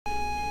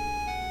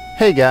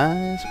Hey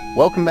guys,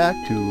 welcome back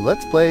to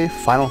Let's Play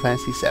Final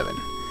Fantasy VII.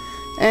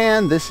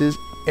 And this is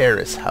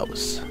Aeris'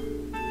 house.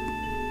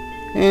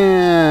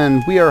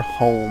 And we are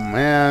home,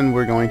 and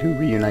we're going to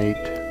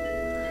reunite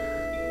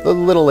the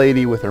little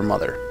lady with her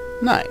mother.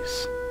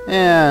 Nice.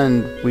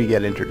 And we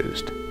get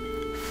introduced.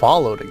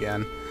 Followed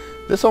again.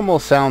 This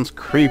almost sounds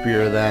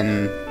creepier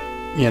than,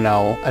 you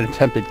know, an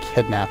attempted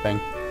kidnapping.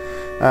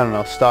 I don't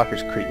know,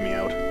 stalkers creep me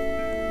out.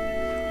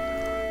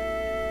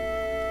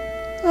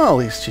 Well,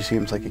 at least she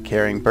seems like a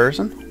caring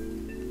person.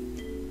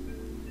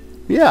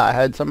 Yeah, I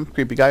had some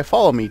creepy guy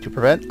follow me to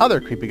prevent other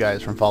creepy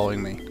guys from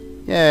following me.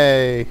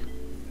 Yay!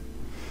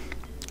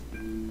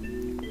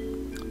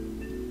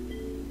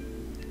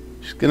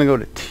 She's gonna go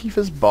to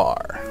Tifa's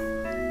bar.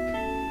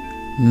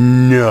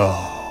 No!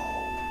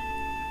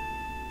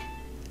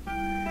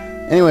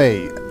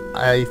 Anyway,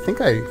 I think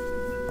I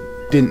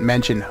didn't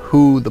mention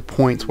who the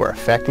points were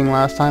affecting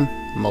last time.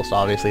 Most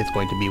obviously it's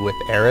going to be with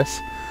Aeris.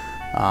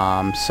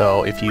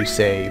 So if you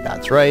say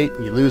that's right,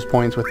 you lose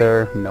points with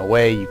her. No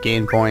way, you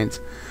gain points.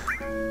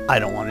 I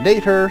don't want to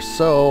date her,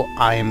 so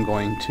I am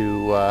going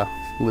to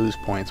lose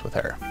points with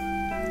her.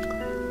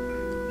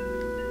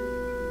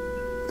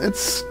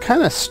 It's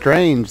kind of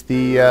strange.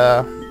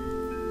 The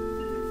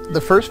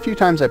first few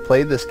times I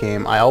played this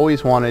game, I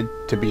always wanted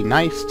to be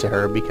nice to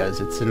her because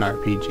it's an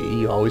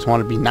RPG. You always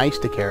want to be nice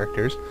to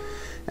characters,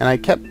 and I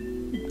kept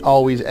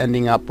always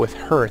ending up with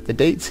her at the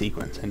date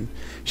sequence, and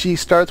she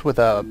starts with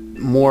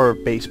more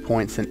base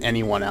points than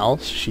anyone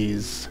else.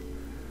 She's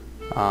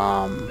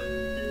I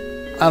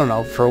don't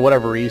know, for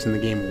whatever reason the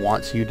game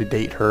wants you to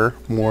date her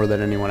more than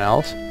anyone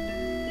else.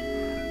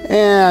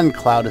 And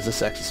Cloud is a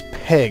sexist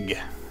pig.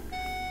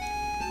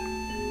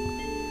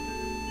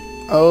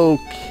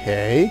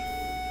 Okay.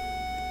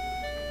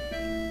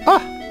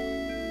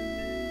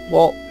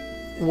 Well,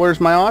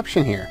 where's my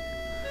option here?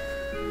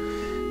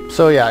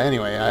 So yeah,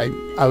 anyway,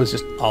 I was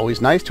just always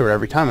nice to her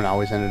every time, and I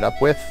always ended up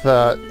with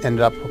her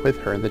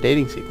in the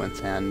dating sequence.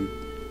 And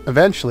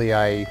eventually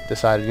I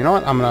decided, you know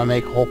what, I'm gonna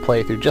make a whole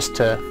playthrough just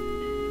to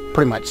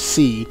pretty much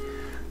see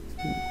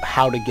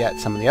how to get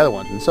some of the other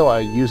ones. And so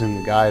I'm using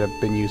the guide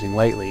I've been using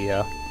lately.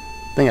 I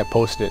think I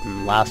posted it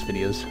in last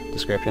video's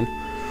description.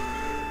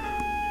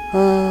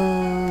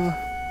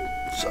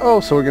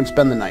 So we're gonna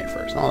spend the night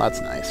first. Oh, that's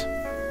nice.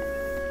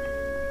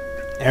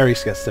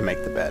 Aeris gets to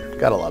make the bed.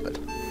 Gotta love it.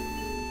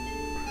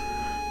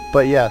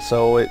 But yeah,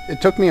 so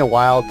it took me a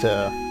while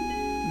to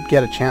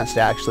get a chance to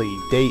actually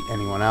date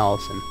anyone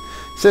else, and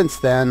since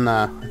then,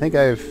 I think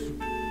I've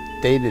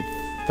dated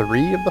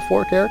 3 of the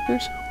 4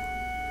 characters.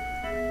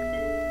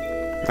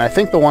 I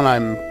think the one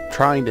I'm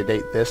trying to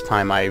date this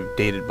time I've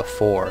dated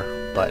before,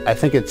 but I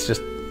think it's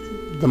just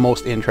the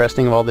most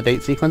interesting of all the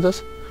date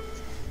sequences.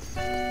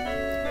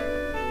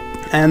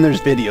 And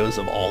there's videos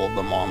of all of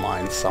them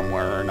online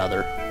somewhere or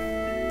another.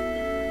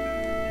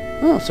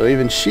 Oh, so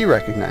even she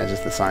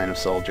recognizes the sign of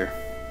soldier.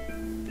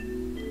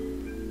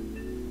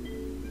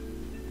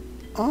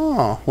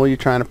 Oh, well, you're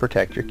trying to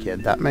protect your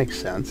kid. That makes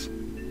sense.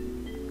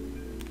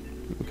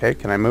 Okay,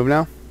 can I move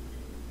now?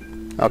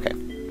 Okay,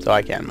 so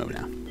I can move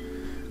now.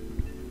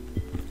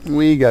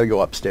 We gotta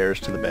go upstairs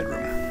to the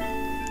bedroom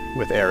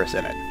with Aeris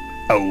in it.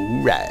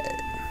 Alright.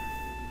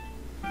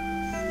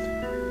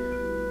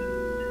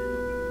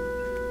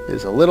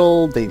 It's a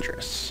little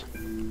dangerous.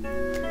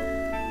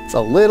 It's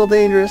a little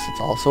dangerous, it's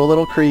also a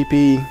little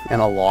creepy,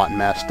 and a lot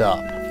messed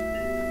up.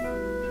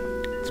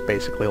 It's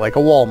basically like a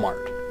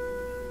Walmart.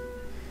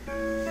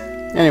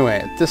 Anyway,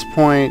 at this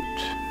point,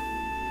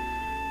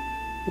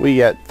 we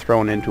get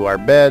thrown into our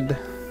bed,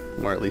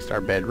 or at least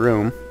our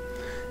bedroom,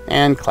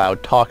 and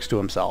Cloud talks to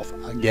himself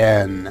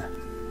again.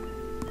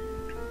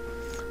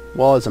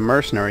 Well, as a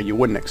mercenary, you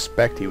wouldn't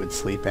expect he would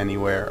sleep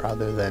anywhere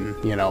other than,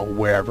 you know,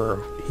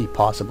 wherever he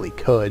possibly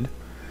could.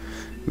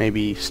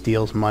 Maybe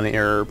steals money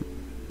or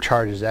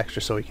charges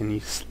extra so he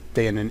can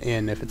stay in an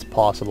inn if it's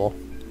possible.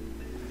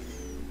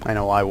 I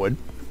know I would.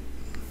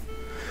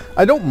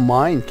 I don't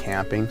mind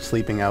camping,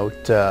 sleeping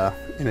out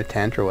in a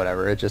tent or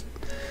whatever. It just,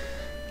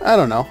 I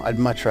don't know, I'd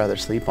much rather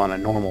sleep on a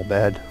normal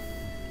bed.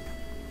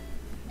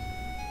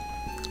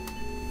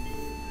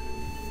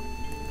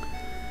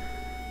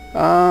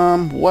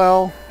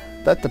 Well,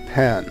 that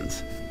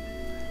depends.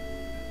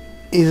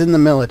 He's in the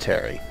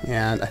military,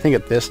 and I think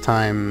at this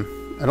time,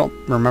 I don't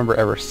remember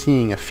ever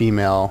seeing a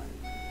female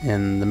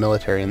in the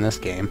military in this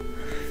game.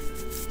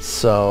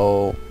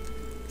 So,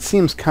 it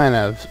seems kind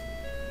of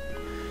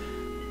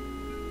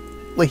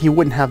like he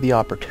wouldn't have the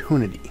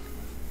opportunity.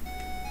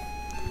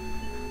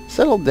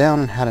 Settled down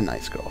and had a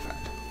nice girlfriend.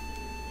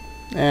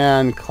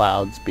 And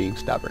Cloud's being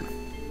stubborn.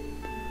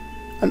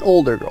 An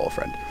older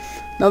girlfriend.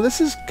 Now this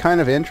is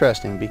kind of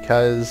interesting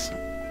because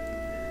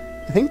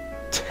I think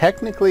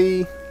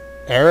technically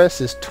Aeris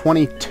is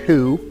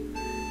 22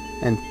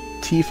 and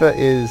Tifa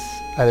is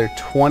either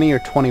 20 or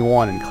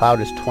 21 and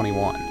Cloud is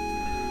 21.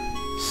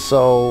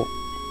 So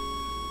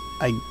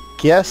I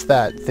guess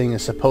that thing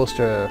is supposed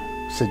to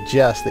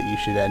suggest that you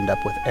should end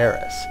up with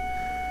Aeris.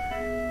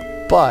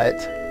 But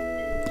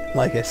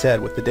like I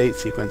said, with the date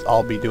sequence,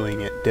 I'll be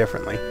doing it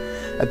differently.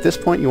 At this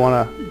point, you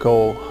want to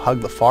go hug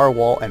the far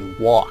wall and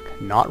walk,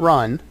 not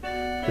run,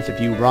 because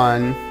if you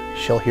run,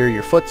 she'll hear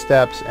your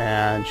footsteps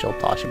and she'll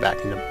toss you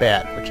back into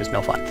bed, which is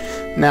no fun.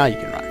 Now you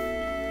can run.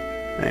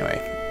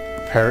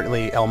 Anyway,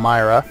 apparently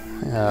Elmira,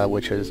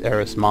 which is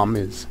Aeris' mom,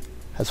 has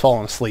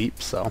fallen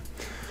asleep, so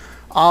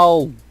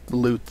I'll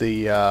loot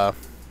the, I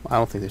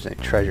don't think there's any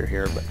treasure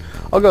here, but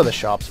I'll go to the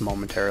shops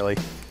momentarily.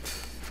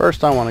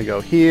 First I want to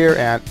go here,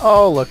 and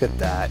oh, look at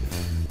that.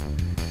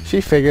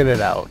 She figured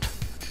it out.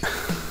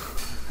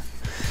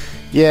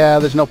 Yeah,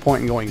 there's no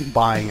point in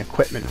buying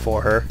equipment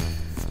for her,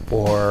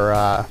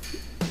 or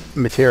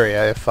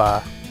materia if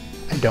I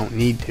don't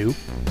need to.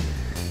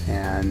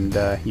 And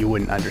you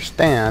wouldn't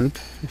understand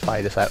if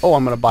I decide, oh,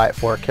 I'm going to buy it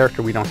for a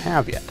character we don't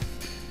have yet.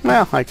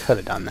 Well, I could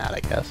have done that, I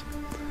guess.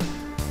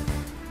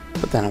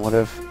 But then it would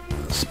have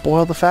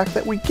spoiled the fact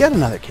that we get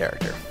another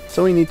character.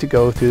 So we need to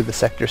go through the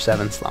Sector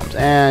 7 slums,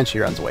 and she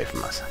runs away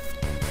from us.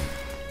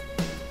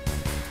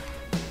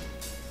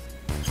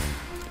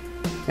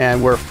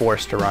 And we're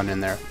forced to run in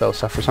there, though,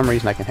 so for some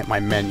reason I can hit my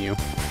menu.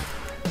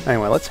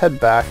 Anyway, let's head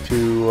back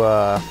to,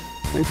 I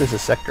think this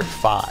is Sector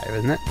 5,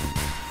 isn't it?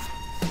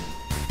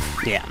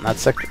 Yeah,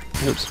 that's Sector...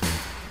 Oops.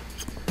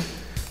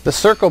 The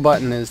circle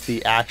button is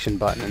the action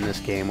button in this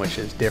game, which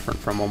is different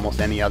from almost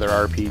any other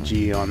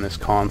RPG on this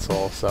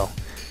console, so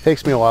it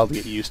takes me a while to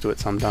get used to it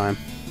sometimes.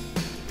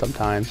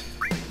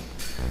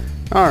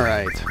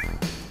 Alright,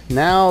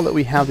 now that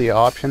we have the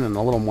option and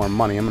a little more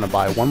money, I'm going to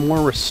buy one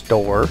more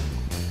restore.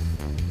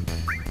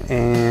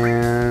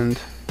 And...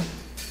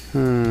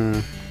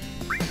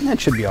 that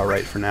should be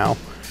alright for now.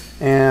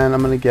 And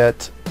I'm going to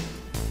get...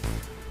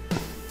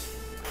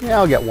 yeah,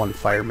 I'll get one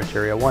fire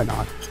material, why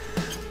not?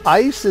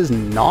 Ice is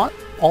not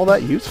all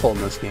that useful in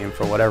this game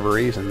for whatever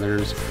reason.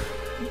 There's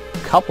a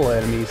couple of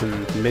enemies in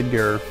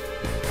Midgar,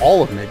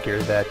 all of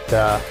Midgar,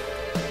 that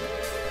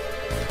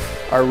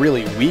are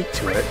really weak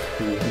to it.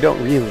 You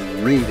don't really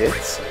need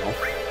it, so...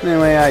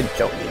 anyway, I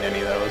don't need any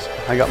of those.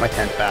 I got my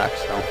tent back,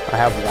 so I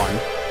have one.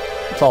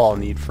 That's all I'll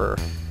need for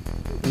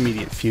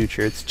immediate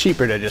future. It's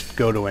cheaper to just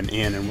go to an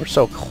inn, and we're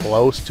so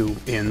close to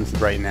inns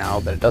right now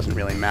that it doesn't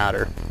really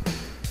matter.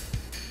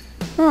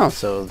 Oh,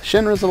 so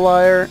Shinra's a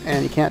liar,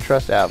 and you can't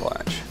trust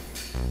Avalanche.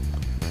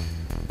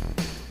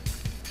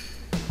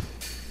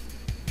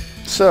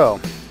 So,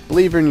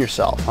 believe in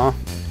yourself, huh?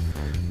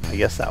 I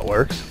guess that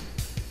works.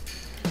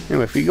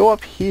 Anyway, if we go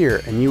up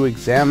here and you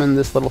examine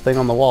this little thing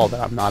on the wall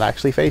that I'm not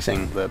actually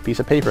facing, the piece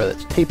of paper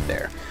that's taped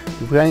there,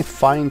 you're going to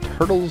find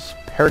Turtles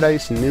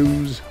Paradise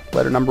News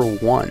letter number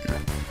 1.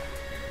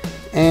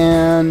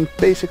 And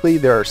basically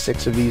there are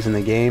 6 of these in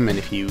the game, and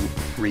if you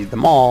read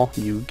them all,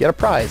 you get a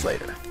prize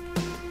later.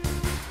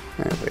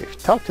 Anyway, if you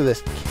talk to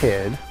this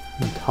kid,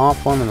 the top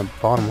one and the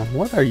bottom one,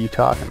 what are you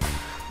talking about?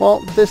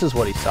 Well, this is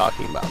what he's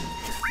talking about.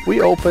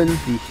 We open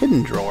the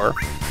hidden drawer,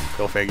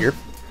 go figure.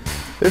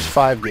 There's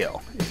 5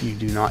 gil. If you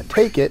do not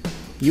take it,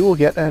 you will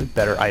get a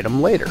better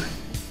item later.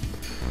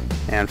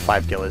 And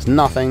 5 gil is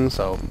nothing,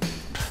 so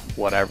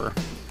whatever.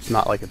 It's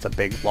not like it's a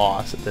big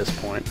loss at this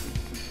point.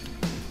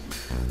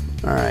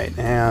 Alright,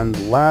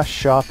 and last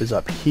shop is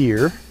up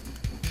here.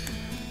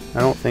 I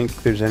don't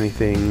think there's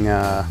anything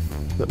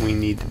that we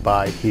need to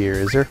buy here,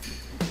 is there?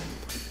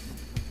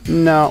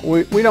 No,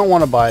 we don't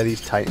want to buy these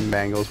Titan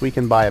bangles. We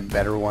can buy a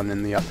better one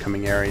in the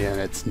upcoming area, and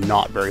it's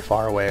not very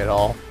far away at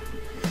all.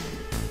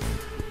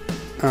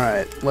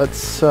 Alright,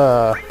 let's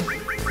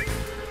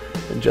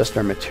adjust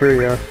our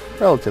materia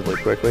relatively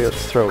quickly.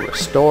 Let's throw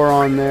Restore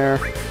on there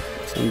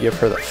and give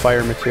her the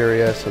fire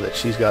materia so that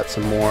she's got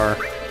some more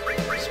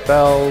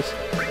spells.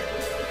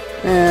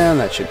 And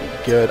that should be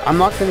good. I'm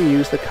not going to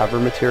use the cover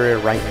materia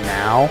right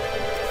now,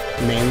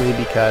 mainly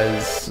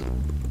because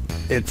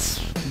its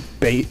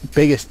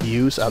biggest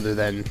use, other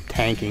than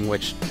tanking,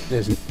 which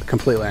is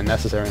completely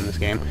unnecessary in this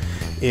game,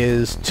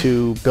 is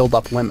to build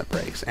up limit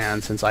breaks.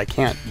 And since I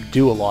can't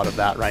do a lot of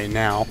that right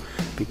now,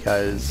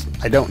 because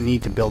I don't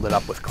need to build it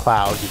up with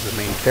Cloud, he's the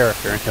main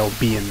character, and he'll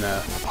be in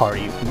the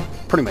party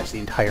pretty much the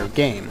entire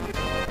game.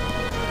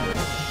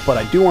 But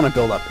I do want to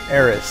build up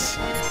Aeris'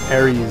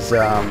 her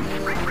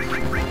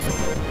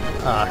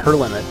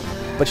limit,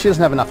 but she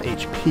doesn't have enough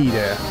HP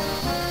to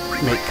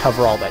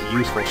cover all that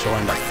useful. She'll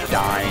end up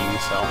dying,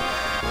 so...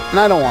 and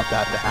I don't want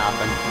that to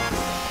happen.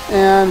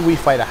 And we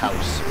fight a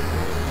house.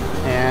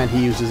 And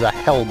he uses a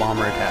Hell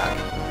Bomber attack.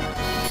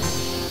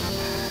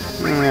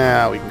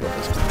 Yeah, we can go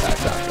for some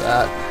attacks after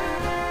that.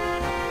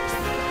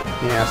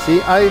 Yeah,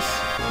 see, Ice,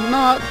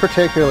 not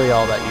particularly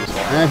all that useful.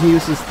 And he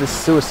uses this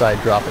Suicide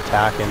Drop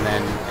attack and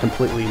then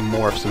completely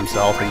morphs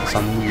himself into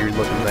some weird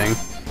looking thing.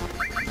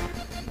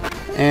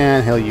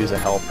 And he'll use a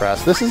Hell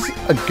Press. This is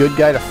a good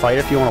guy to fight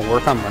if you want to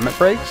work on limit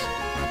breaks.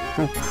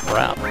 Oh,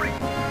 crap.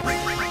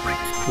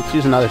 Let's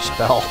use another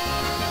spell.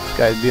 This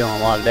guy's dealing a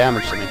lot of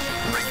damage to me.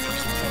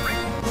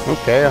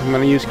 Okay, I'm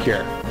going to use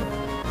Cure.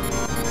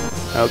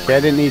 Okay, I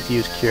didn't need to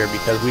use Cure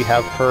because we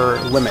have her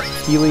limit,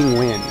 Healing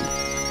Wind.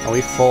 Are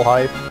we full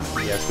hype?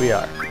 Yes, we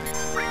are.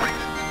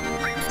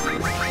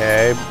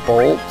 Okay,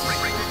 Bolt.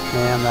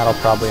 And that'll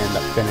probably end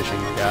up finishing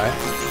the guy.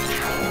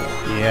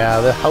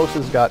 Yeah, the house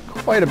has got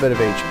quite a bit of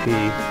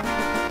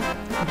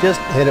HP. Just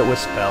hit it with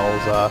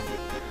spells.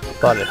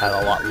 Thought it had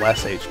a lot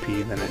less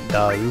HP than it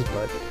does,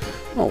 but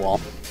oh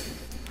well.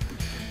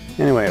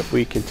 Anyway, if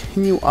we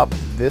continue up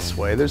this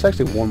way, there's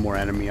actually one more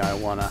enemy I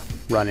want to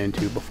run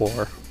into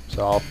before,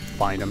 so I'll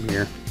find him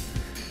here.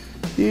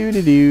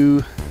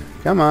 Doo-doo-doo.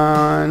 Come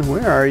on,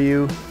 where are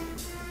you?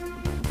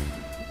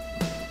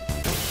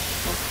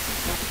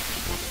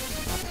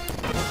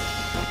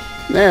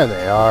 There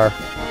they are.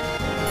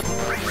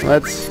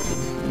 Let's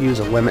use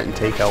a limit and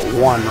take out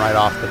one right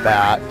off the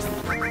bat.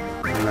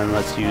 And then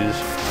let's use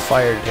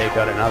fire to take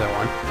out another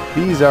one.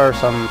 These are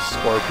some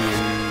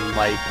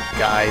scorpion-like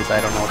guys. I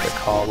don't know what they're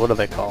called. What are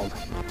they called?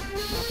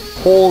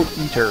 Hole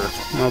Eater.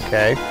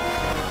 Okay.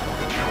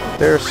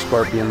 They're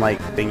scorpion-like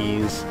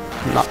thingies.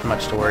 Not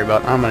much to worry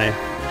about. I'm going to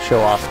show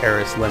off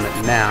Aeris limit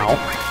now.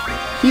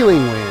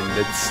 Healing Wind.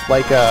 It's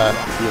like a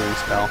healing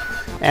spell.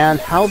 And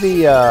how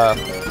the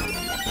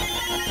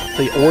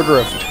order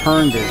of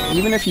turns is,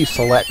 even if you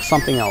select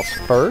something else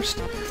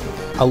first,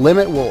 a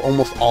limit will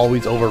almost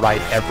always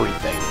override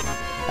everything.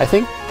 I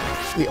think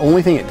the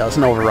only thing it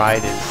doesn't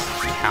override is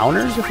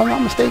counters, if I'm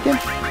not mistaken.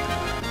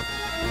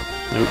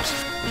 Oops,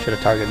 should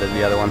have targeted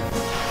the other one.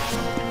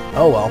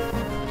 Oh well.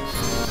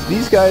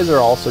 These guys are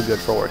also good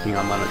for working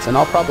on limits, and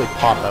I'll probably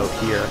pop out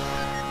here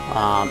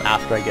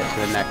after I get to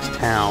the next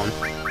town.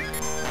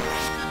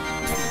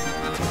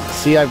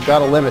 See, I've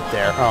got a limit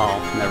there.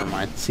 Oh, never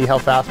mind. See how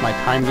fast my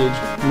time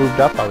gauge moved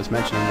up? I was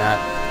mentioning that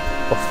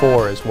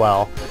before as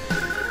well.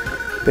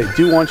 They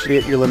do want you to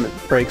get your limit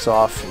breaks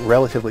off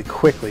relatively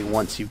quickly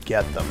once you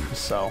get them.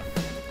 So,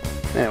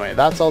 anyway,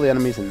 that's all the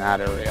enemies in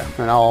that area.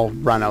 And I'll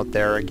run out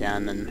there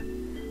again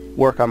and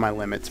work on my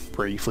limits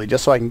briefly,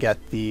 just so I can get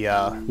the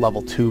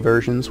level 2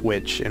 versions,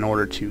 which, in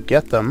order to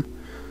get them,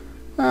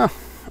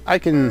 I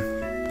can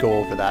go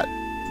over that.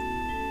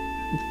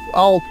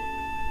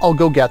 I'll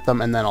go get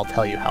them, and then I'll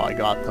tell you how I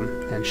got them,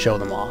 and show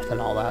them off and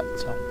all that.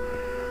 So,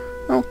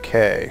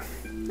 okay.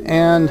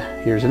 And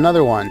here's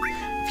another one.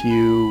 If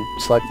you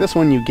select this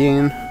one, you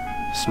gain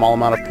a small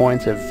amount of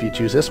points. If you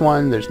choose this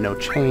one, there's no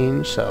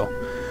change, so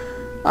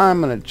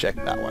I'm going to check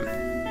that one.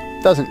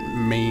 Doesn't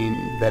mean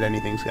that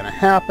anything's going to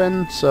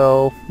happen,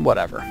 so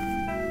whatever.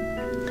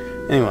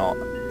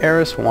 Anyway,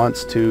 Aeris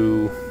wants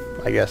to,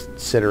 I guess,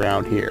 sit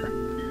around here.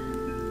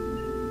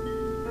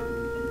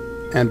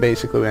 And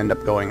basically we end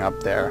up going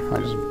up there.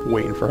 I'm just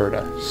waiting for her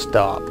to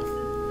stop.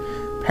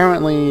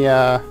 Apparently,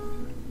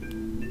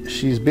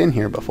 she's been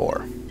here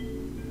before.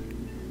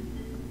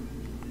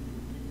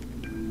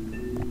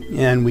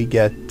 And we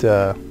get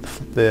the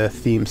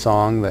theme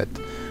song that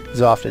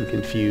is often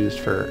confused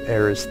for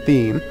Aeris'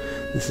 theme.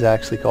 This is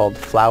actually called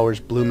Flowers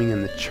Blooming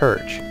in the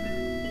Church.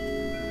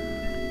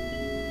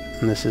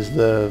 And this is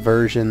the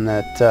version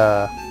that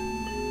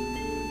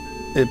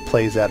it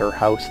plays at her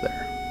house there.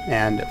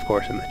 And, of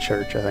course, in the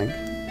church, I think.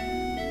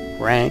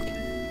 Rank.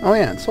 Oh,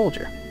 yeah, and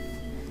soldier.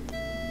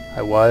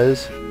 I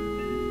was...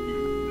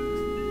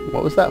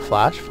 What was that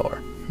flash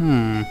for?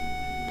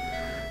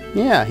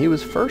 Yeah, he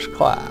was first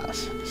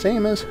class.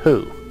 Same as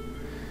who?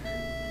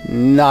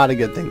 Not a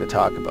good thing to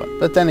talk about.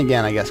 But then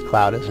again, I guess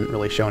Cloud hasn't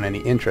really shown any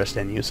interest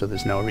in you, so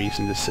there's no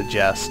reason to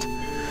suggest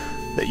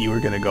that you were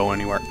going to go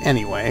anywhere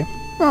anyway.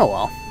 Oh,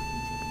 well.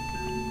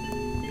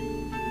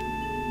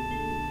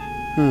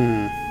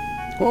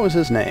 What was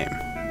his name?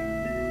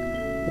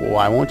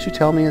 Why won't you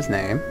tell me his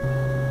name?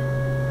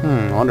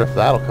 I wonder if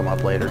that'll come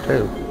up later,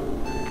 too.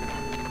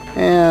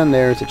 And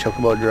there's a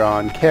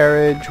chocobo-drawn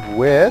carriage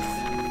with...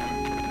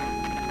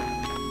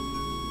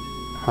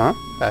 Huh?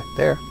 Back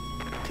there.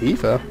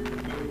 Tifa?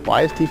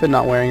 Why is Tifa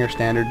not wearing her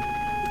standard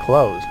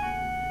clothes?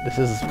 This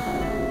is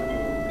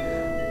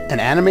an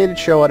animated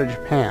show out of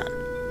Japan.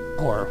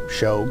 Or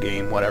show,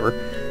 game, whatever.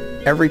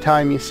 Every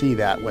time you see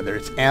that, whether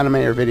it's anime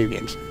or video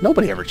games,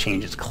 nobody ever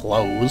changes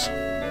clothes.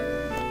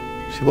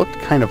 She looked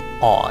kind of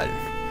odd.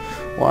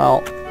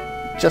 Well,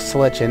 just to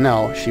let you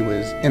know, she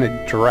was in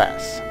a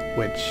dress,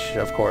 which,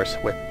 of course,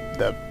 with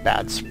the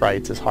bad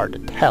sprites is hard to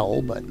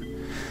tell, but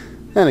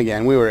then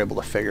again, we were able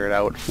to figure it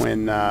out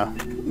when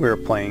we were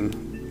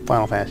playing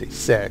Final Fantasy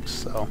VI,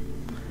 so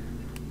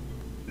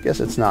I guess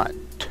it's not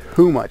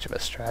too much of a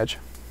stretch.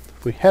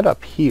 If we head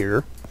up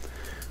here,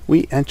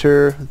 we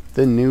enter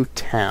the new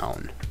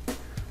town.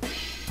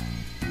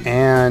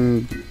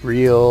 And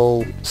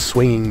real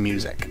swinging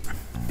music.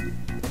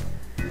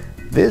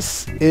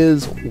 This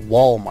is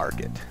Wall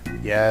Market.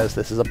 Yes,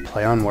 this is a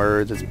play on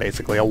words. It's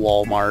basically a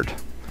Walmart.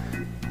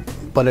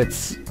 But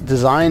it's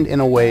designed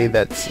in a way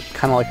that's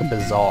kind of like a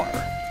bazaar.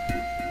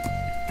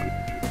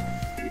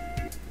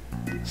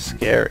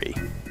 Scary.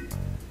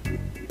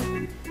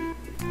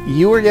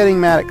 You were getting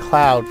mad at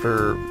Cloud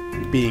for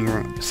being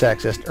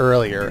sexist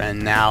earlier,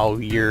 and now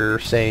you're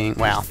saying,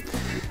 well,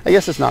 I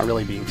guess it's not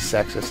really being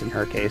sexist in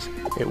her case.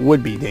 It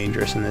would be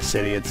dangerous in this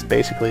city. It's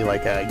basically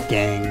like a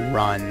gang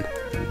run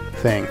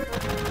thing.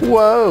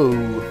 Whoa!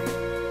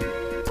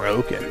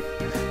 Broken.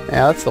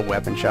 Yeah, that's the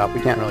weapon shop.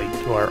 We can't really...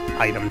 or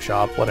item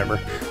shop, whatever.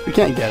 We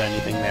can't get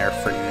anything there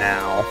for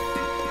now.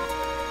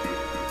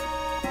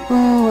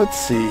 Oh, let's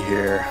see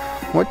here.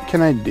 What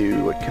can I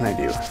do? What can I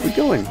do? If we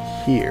go in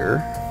here,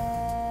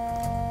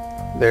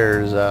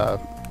 there's a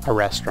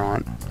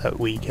restaurant that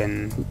we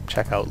can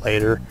check out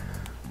later.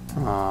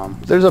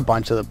 There's a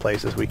bunch of the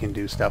places we can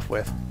do stuff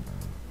with.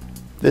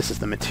 This is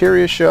the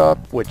materia shop,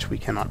 which we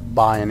cannot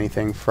buy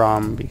anything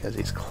from because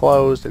he's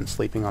closed and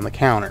sleeping on the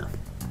counter.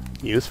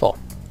 Useful.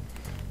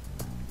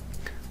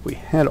 We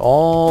head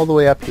all the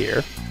way up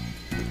here.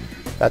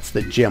 That's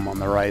the gym on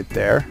the right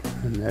there.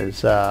 And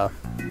there's a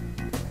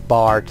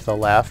bar to the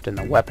left and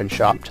the weapon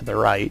shop to the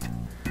right.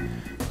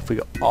 If we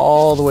go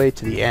all the way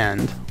to the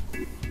end,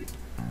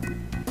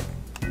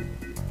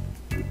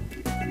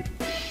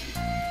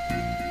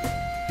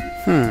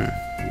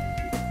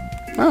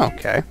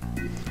 okay.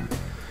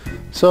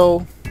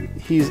 So,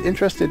 he's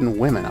interested in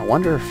women. I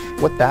wonder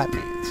what that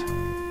means.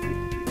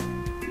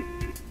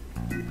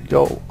 We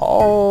go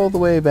all the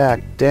way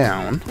back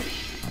down.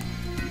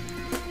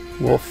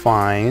 We'll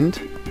find,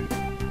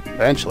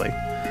 eventually,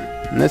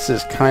 and this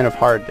is kind of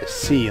hard to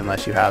see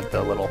unless you have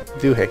the little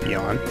doohickey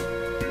on,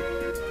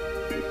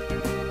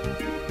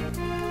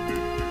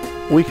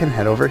 we can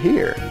head over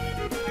here.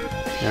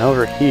 And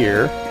over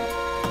here,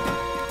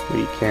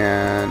 we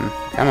can,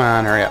 come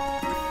on, hurry up.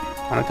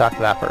 I want to talk to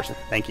that person.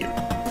 Thank you.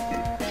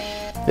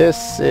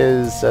 This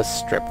is a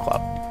strip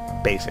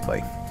club,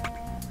 basically.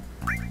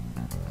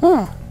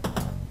 Huh.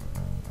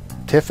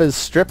 Tifa's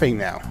stripping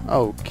now.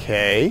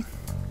 Okay.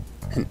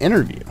 An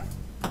interview.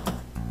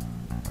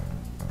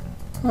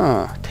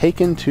 Huh.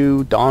 Taken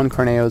to Don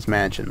Corneo's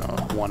mansion, the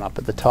one up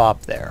at the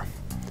top there.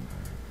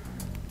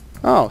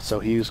 Oh, so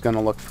he's going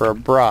to look for a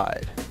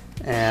bride.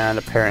 And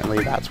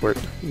apparently that's where...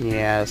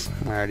 Yes,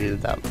 I already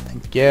did that.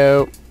 Thank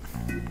you.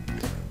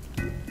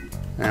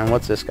 And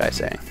what's this guy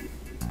saying?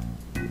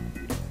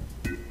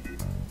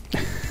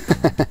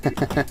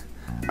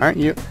 Aren't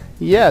you?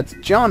 Yeah, it's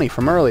Johnny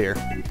from earlier.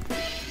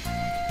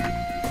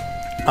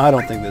 I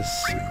don't think this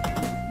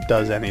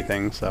does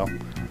anything, so...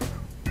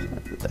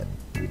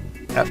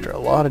 After a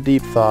lot of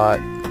deep thought...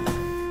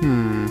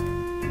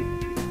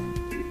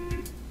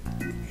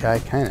 Guy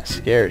kind of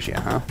scares you,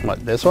 huh?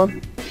 What, this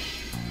one?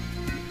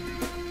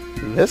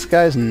 This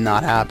guy's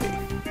not happy.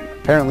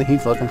 Apparently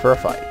he's looking for a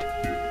fight.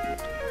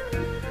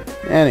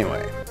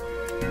 Anyway,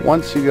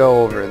 once you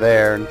go over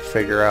there and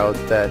figure out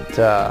that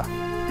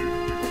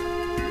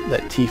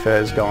that Tifa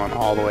is going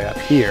all the way up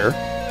here,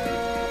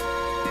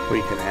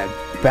 we can head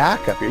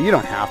back up here. You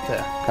don't have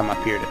to come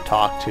up here to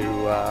talk to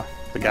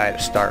the guy to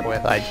start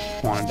with. I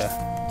just wanted to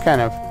kind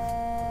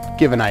of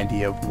give an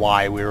idea of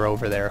why we were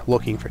over there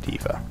looking for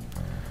Tifa.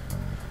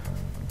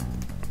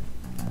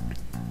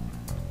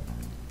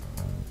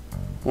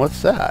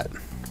 What's that?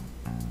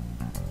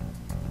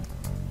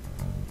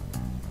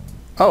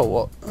 Oh,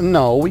 well,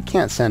 no, we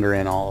can't send her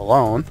in all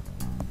alone.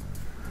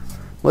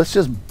 Let's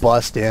just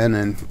bust in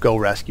and go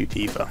rescue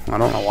Tifa. I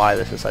don't know why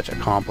this is such a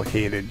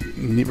complicated,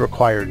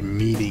 required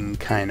meeting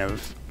kind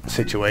of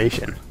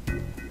situation.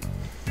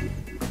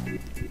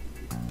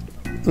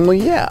 Well,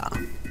 yeah.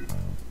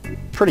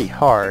 Pretty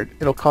hard.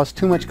 It'll cause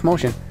too much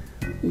commotion.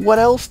 What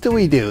else do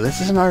we do? This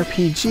is an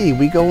RPG.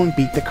 We go and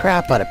beat the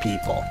crap out of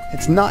people.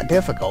 It's not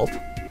difficult.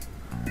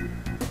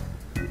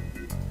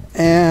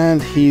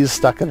 And he's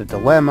stuck in a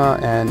dilemma,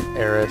 and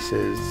Aeris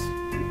is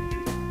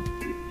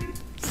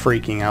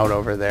freaking out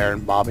over there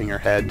and bobbing her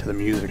head to the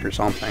music or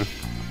something.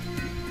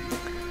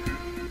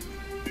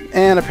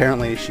 And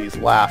apparently she's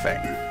laughing.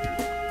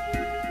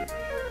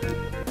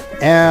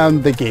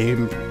 And the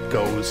game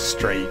goes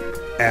straight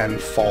and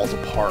falls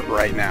apart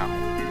right now.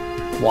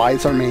 Why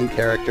is our main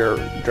character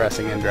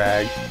dressing in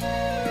drag?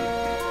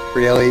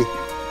 Really?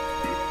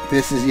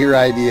 This is your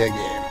idea,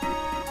 game?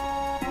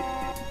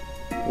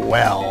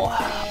 Well,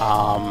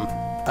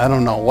 I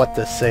don't know what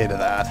to say to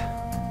that.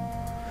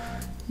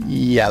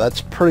 Yeah,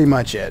 that's pretty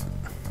much it.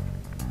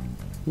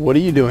 What are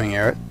you doing,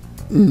 Aeris?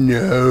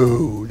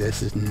 No,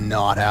 this is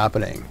not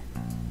happening.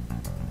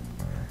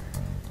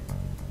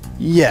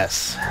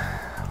 Yes,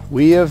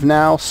 we have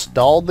now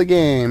stalled the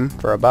game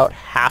for about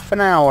half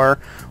an hour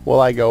while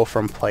I go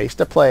from place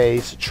to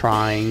place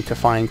trying to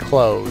find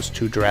clothes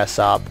to dress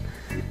up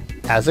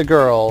as a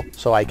girl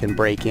so I can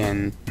break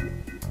in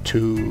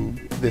to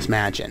this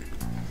mansion.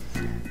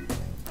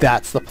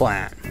 That's the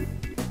plan.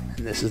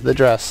 And this is the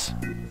dress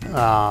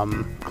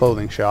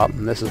clothing shop,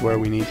 and this is where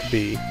we need to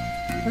be.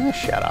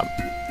 Shut up.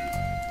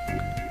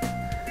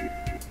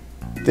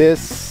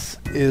 This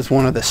is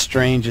one of the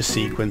strangest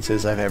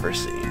sequences I've ever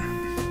seen.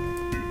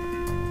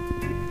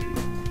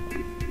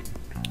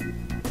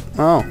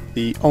 Oh,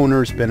 the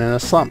owner's been in a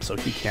slump, so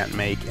he can't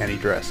make any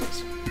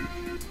dresses.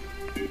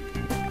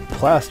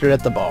 Plastered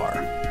at the bar.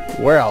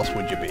 Where else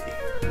would you be?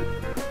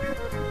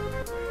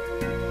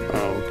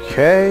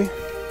 Okay.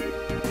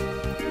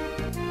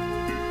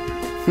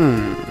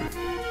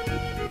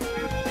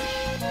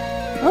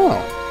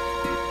 Oh.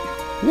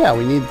 Yeah,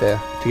 we need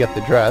to get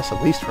the dress,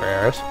 at least for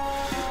Aeris.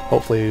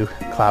 Hopefully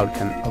Cloud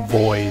can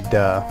avoid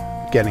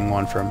getting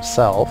one for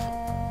himself.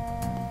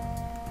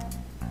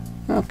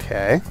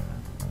 Okay.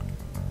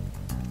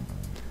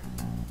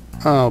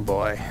 Oh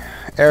boy.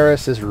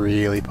 Aeris is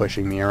really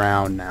pushing me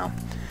around now.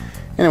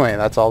 Anyway,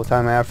 that's all the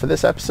time I have for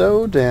this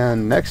episode,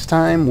 and next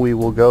time we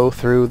will go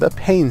through the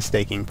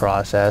painstaking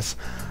process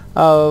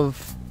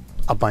of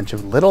a bunch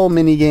of little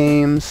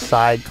mini-games,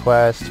 side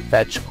quests,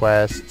 fetch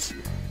quests,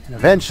 and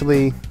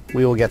eventually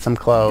we will get some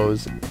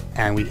clothes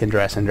and we can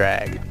dress and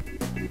drag.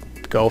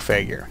 Go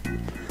figure.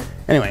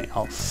 Anyway,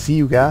 I'll see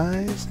you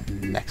guys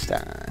next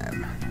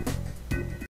time.